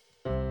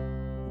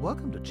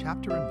Welcome to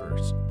Chapter and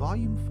Verse,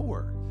 Volume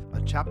 4,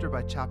 a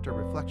chapter-by-chapter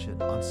reflection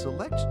on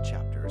select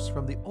chapters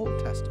from the Old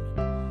Testament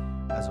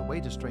as a way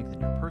to strengthen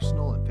your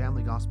personal and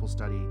family gospel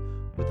study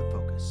with a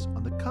focus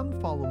on the Come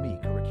Follow Me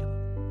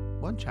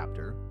curriculum. One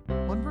chapter,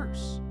 one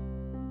verse.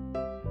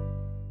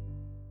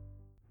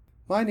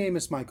 My name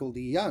is Michael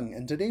D. Young,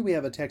 and today we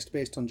have a text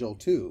based on Joel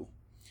 2.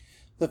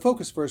 The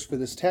focus verse for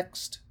this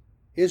text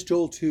is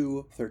Joel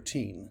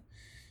 2:13.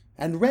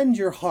 And rend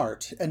your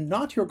heart, and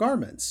not your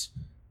garments,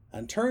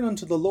 and turn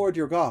unto the Lord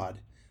your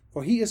God,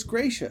 for he is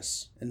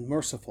gracious and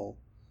merciful,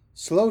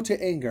 slow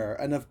to anger,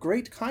 and of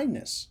great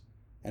kindness,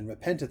 and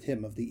repenteth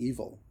him of the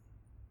evil.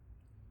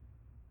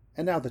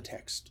 And now the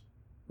text.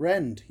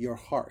 Rend your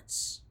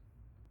hearts.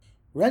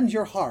 Rend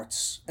your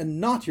hearts,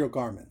 and not your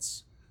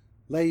garments.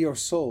 Lay your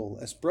soul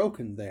as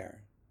broken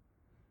there,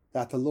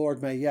 that the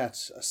Lord may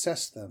yet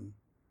assess them,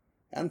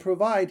 and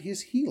provide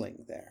his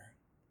healing there.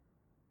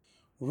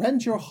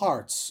 Rend your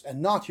hearts,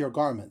 and not your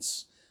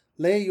garments.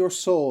 Lay your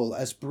soul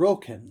as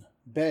broken,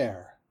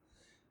 bare,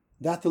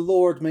 that the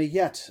Lord may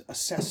yet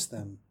assess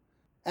them,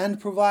 and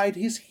provide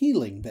his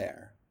healing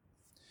there.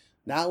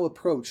 Now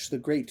approach the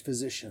great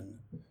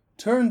physician.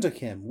 Turn to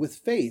him with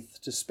faith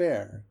to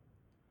spare,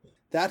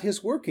 that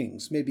his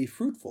workings may be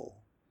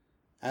fruitful,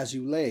 as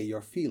you lay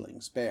your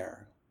feelings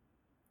bare.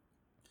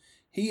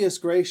 He is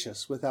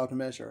gracious without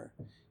measure.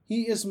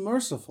 He is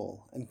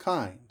merciful and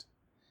kind.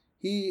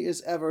 He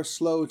is ever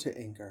slow to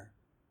anger.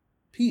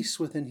 Peace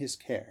within his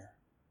care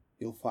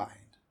you'll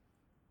find.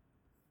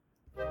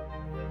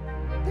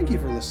 Thank you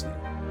for listening.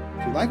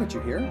 If you like what you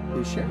hear,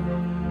 please share.